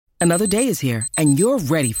Another day is here, and you're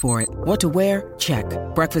ready for it. What to wear? Check.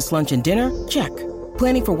 Breakfast, lunch, and dinner? Check.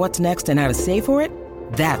 Planning for what's next and how to save for it?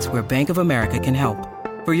 That's where Bank of America can help.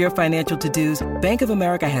 For your financial to-dos, Bank of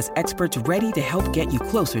America has experts ready to help get you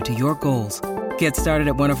closer to your goals. Get started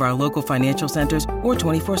at one of our local financial centers or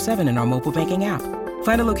 24/7 in our mobile banking app.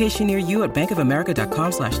 Find a location near you at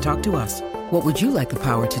bankofamerica.com/talktous. What would you like the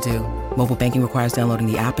power to do? Mobile banking requires downloading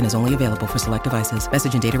the app and is only available for select devices.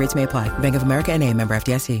 Message and data rates may apply. Bank of America N.A., member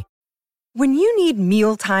FDIC. When you need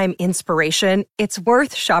mealtime inspiration, it's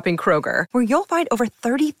worth shopping Kroger, where you'll find over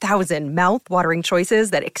 30,000 mouth-watering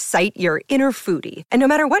choices that excite your inner foodie. And no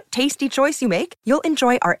matter what tasty choice you make, you'll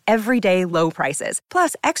enjoy our everyday low prices,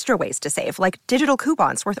 plus extra ways to save, like digital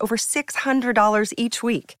coupons worth over $600 each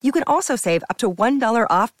week. You can also save up to $1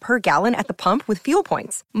 off per gallon at the pump with fuel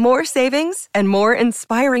points. More savings and more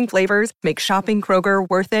inspiring flavors make shopping Kroger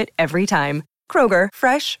worth it every time. Kroger,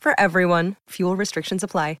 fresh for everyone. Fuel restrictions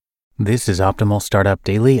apply. This is Optimal Startup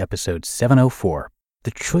Daily, episode 704. The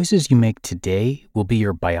choices you make today will be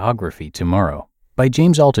your biography tomorrow, by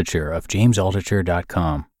James Altucher of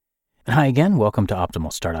jamesaltucher.com. And hi again, welcome to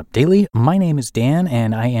Optimal Startup Daily. My name is Dan,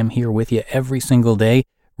 and I am here with you every single day,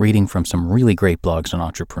 reading from some really great blogs on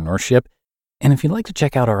entrepreneurship. And if you'd like to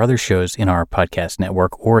check out our other shows in our podcast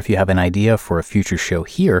network, or if you have an idea for a future show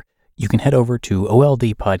here, you can head over to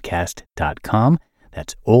oldpodcast.com.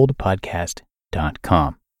 That's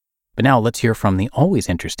oldpodcast.com. But now let's hear from the always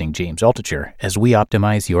interesting James Altucher as we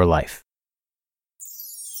optimize your life.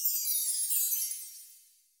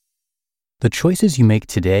 The choices you make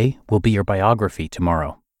today will be your biography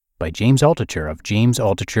tomorrow, by James Altucher of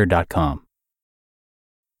jamesaltucher.com.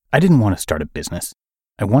 I didn't want to start a business.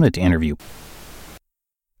 I wanted to interview.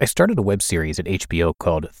 I started a web series at HBO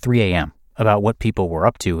called 3 a.m. about what people were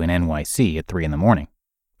up to in NYC at 3 in the morning.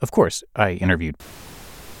 Of course, I interviewed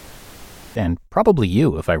and probably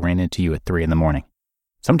you if I ran into you at 3 in the morning.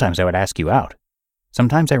 Sometimes I would ask you out.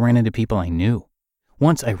 Sometimes I ran into people I knew.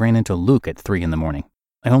 Once I ran into Luke at 3 in the morning.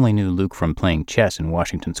 I only knew Luke from playing chess in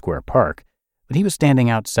Washington Square Park, but he was standing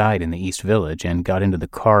outside in the East Village and got into the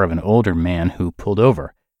car of an older man who pulled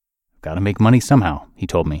over. "Gotta make money somehow," he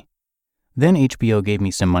told me. Then HBO gave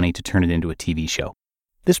me some money to turn it into a TV show.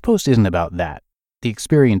 This post isn't about that. The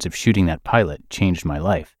experience of shooting that pilot changed my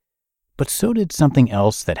life. But so did something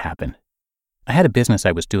else that happened. I had a business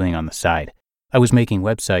I was doing on the side. I was making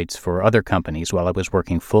websites for other companies while I was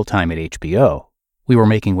working full-time at HBO. We were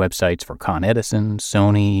making websites for Con Edison,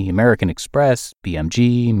 Sony, American Express,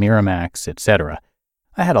 BMG, Miramax, etc.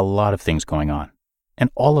 I had a lot of things going on,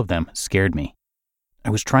 and all of them scared me.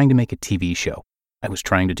 I was trying to make a TV show. I was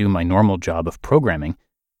trying to do my normal job of programming,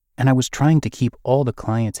 and I was trying to keep all the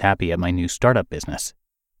clients happy at my new startup business.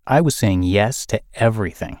 I was saying yes to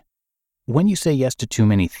everything. When you say yes to too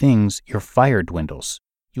many things, your fire dwindles.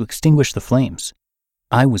 You extinguish the flames.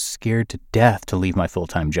 I was scared to death to leave my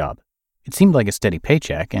full-time job. It seemed like a steady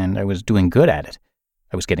paycheck, and I was doing good at it.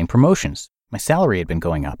 I was getting promotions. My salary had been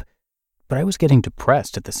going up. But I was getting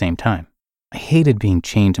depressed at the same time. I hated being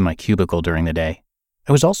chained to my cubicle during the day.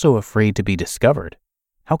 I was also afraid to be discovered.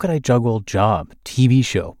 How could I juggle job, TV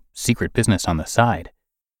show, secret business on the side?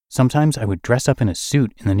 Sometimes I would dress up in a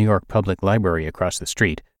suit in the New York Public Library across the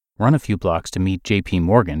street, run a few blocks to meet JP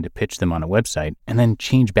Morgan to pitch them on a website, and then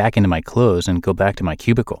change back into my clothes and go back to my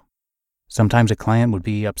cubicle. Sometimes a client would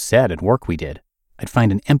be upset at work we did. I'd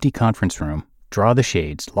find an empty conference room, draw the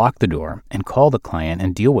shades, lock the door, and call the client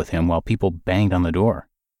and deal with him while people banged on the door.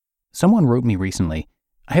 Someone wrote me recently,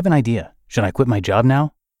 "I have an idea. Should I quit my job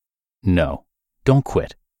now?" No, don't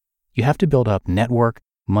quit. You have to build up network,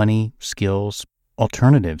 money, skills,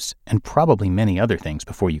 alternatives, and probably many other things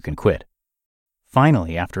before you can quit.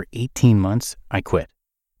 Finally, after 18 months, I quit.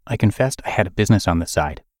 I confessed I had a business on the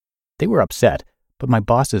side. They were upset, but my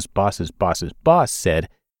boss's boss's boss's boss said,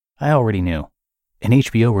 I already knew. And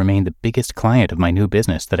HBO remained the biggest client of my new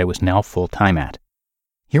business that I was now full-time at.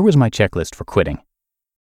 Here was my checklist for quitting.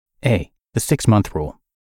 A, the 6-month rule.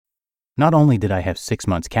 Not only did I have 6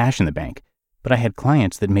 months cash in the bank, but I had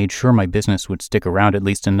clients that made sure my business would stick around at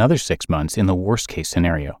least another 6 months in the worst-case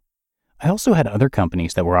scenario. I also had other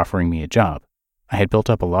companies that were offering me a job. I had built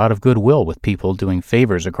up a lot of goodwill with people doing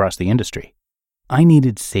favors across the industry. I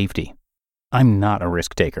needed safety. I'm not a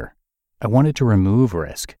risk taker. I wanted to remove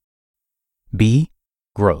risk. B,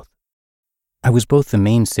 growth. I was both the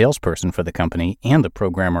main salesperson for the company and the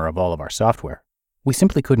programmer of all of our software. We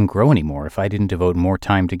simply couldn't grow anymore if I didn't devote more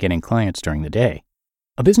time to getting clients during the day.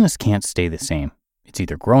 A business can't stay the same. It's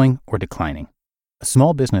either growing or declining. A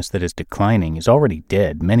small business that is declining is already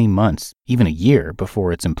dead many months, even a year,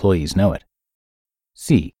 before its employees know it.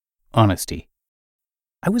 C, honesty.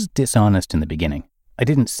 I was dishonest in the beginning. I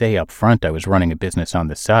didn't say up front I was running a business on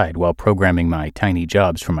the side while programming my tiny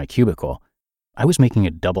jobs from my cubicle. I was making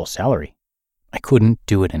a double salary. I couldn't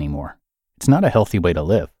do it anymore. It's not a healthy way to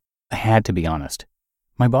live. I had to be honest.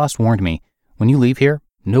 My boss warned me, when you leave here,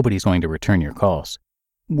 nobody's going to return your calls.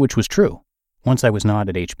 Which was true. Once I was not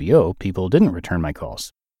at HBO, people didn't return my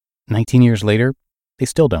calls. 19 years later, they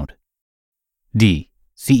still don't. D.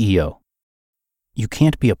 CEO. You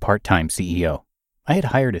can't be a part-time CEO. I had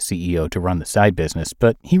hired a CEO to run the side business,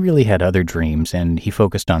 but he really had other dreams and he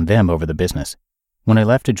focused on them over the business. When I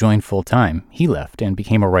left to join full-time, he left and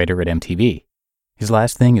became a writer at MTV. His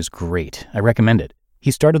last thing is great. I recommend it.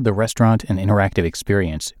 He started the restaurant and interactive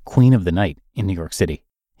experience, Queen of the Night, in New York City.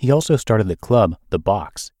 He also started the club, The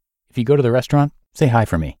Box. If you go to the restaurant, say hi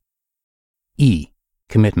for me. E.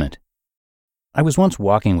 Commitment. I was once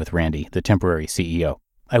walking with Randy, the temporary CEO.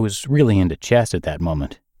 I was really into chess at that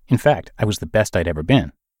moment. In fact, I was the best I'd ever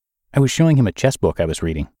been. I was showing him a chess book I was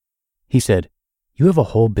reading. He said, "You have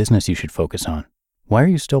a whole business you should focus on. Why are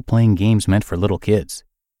you still playing games meant for little kids?"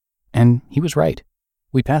 And he was right.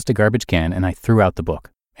 We passed a garbage can and I threw out the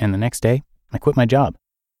book. And the next day, I quit my job.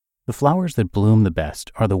 The flowers that bloom the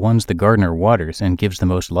best are the ones the gardener waters and gives the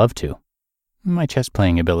most love to. My chess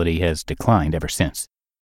playing ability has declined ever since.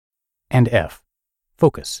 And F.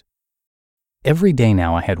 Focus. Every day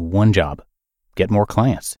now I had one job. Get more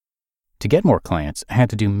clients. To get more clients, I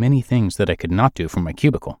had to do many things that I could not do from my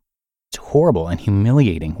cubicle. It's horrible and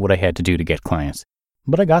humiliating what I had to do to get clients.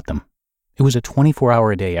 But I got them. It was a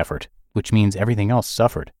 24-hour-a-day effort, which means everything else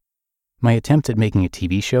suffered. My attempts at making a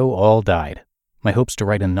TV show all died. My hopes to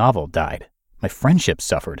write a novel died. My friendships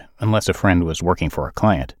suffered, unless a friend was working for a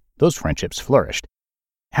client. Those friendships flourished.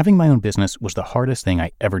 Having my own business was the hardest thing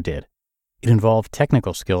I ever did. It involved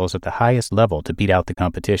technical skills at the highest level to beat out the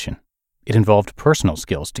competition. It involved personal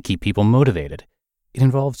skills to keep people motivated. It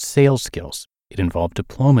involved sales skills. It involved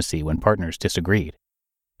diplomacy when partners disagreed.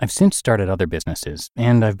 I've since started other businesses,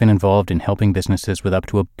 and I've been involved in helping businesses with up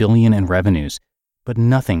to $1 billion in revenues, but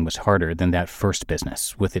nothing was harder than that first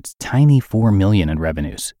business with its tiny $4 million in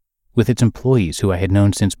revenues, with its employees who I had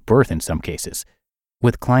known since birth in some cases,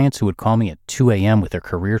 with clients who would call me at 2 a.m. with their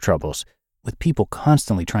career troubles, with people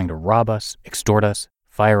constantly trying to rob us, extort us,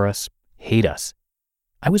 fire us, hate us.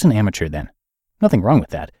 I was an amateur then. Nothing wrong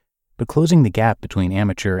with that, but closing the gap between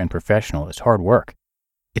amateur and professional is hard work.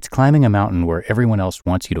 It's climbing a mountain where everyone else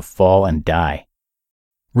wants you to fall and die.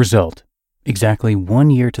 Result: exactly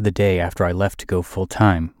 1 year to the day after I left to go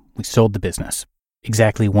full-time, we sold the business.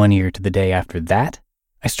 Exactly 1 year to the day after that,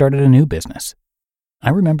 I started a new business.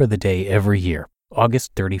 I remember the day every year,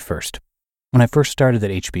 August 31st. When I first started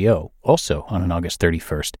at HBO, also on an August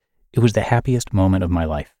 31st, it was the happiest moment of my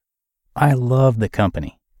life. I loved the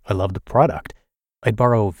company. I loved the product. I'd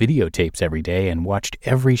borrow videotapes every day and watched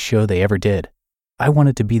every show they ever did. I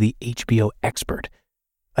wanted to be the HBO expert.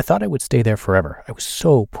 I thought I would stay there forever. I was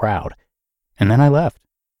so proud. And then I left.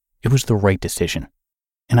 It was the right decision.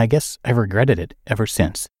 And I guess I've regretted it ever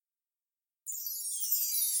since.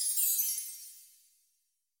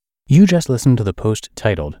 You just listened to the post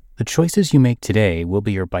titled, "The Choices You Make Today Will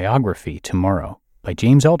Be Your Biography Tomorrow" by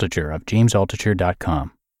James Altucher of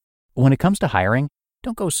jamesaltucher.com. When it comes to hiring,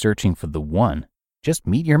 don't go searching for the one. Just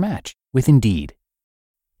meet your match with Indeed.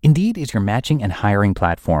 Indeed is your matching and hiring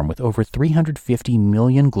platform with over 350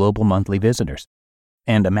 million global monthly visitors,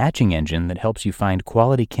 and a matching engine that helps you find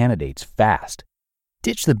quality candidates fast.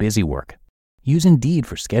 Ditch the busy work. Use Indeed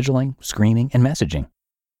for scheduling, screening, and messaging.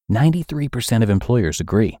 93% of employers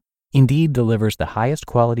agree. Indeed delivers the highest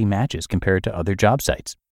quality matches compared to other job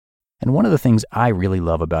sites. And one of the things I really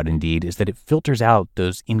love about Indeed is that it filters out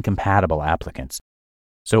those incompatible applicants.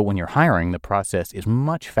 So when you're hiring, the process is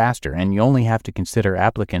much faster and you only have to consider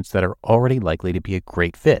applicants that are already likely to be a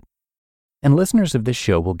great fit. And listeners of this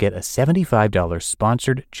show will get a $75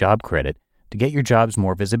 sponsored job credit to get your jobs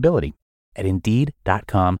more visibility at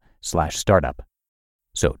Indeed.com/startup.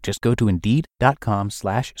 So just go to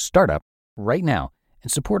Indeed.com/startup right now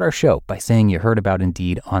and support our show by saying you heard about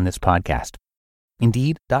Indeed on this podcast.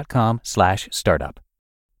 Indeed.com/startup.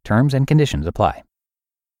 Terms and conditions apply.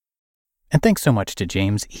 And thanks so much to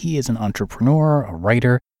James. He is an entrepreneur, a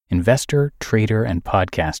writer, investor, trader, and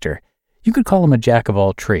podcaster. You could call him a jack of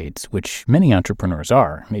all trades, which many entrepreneurs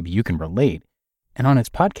are. Maybe you can relate. And on his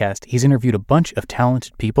podcast, he's interviewed a bunch of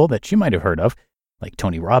talented people that you might have heard of, like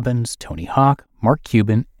Tony Robbins, Tony Hawk, Mark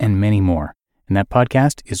Cuban, and many more. And that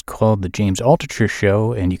podcast is called The James Altucher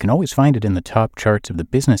Show, and you can always find it in the top charts of the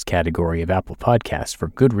business category of Apple Podcasts for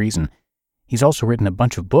good reason. He's also written a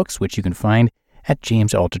bunch of books, which you can find at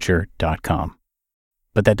jamesaltucher.com.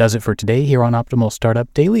 But that does it for today here on Optimal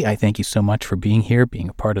Startup Daily. I thank you so much for being here, being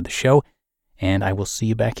a part of the show. and I will see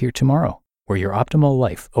you back here tomorrow, where your optimal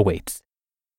life awaits.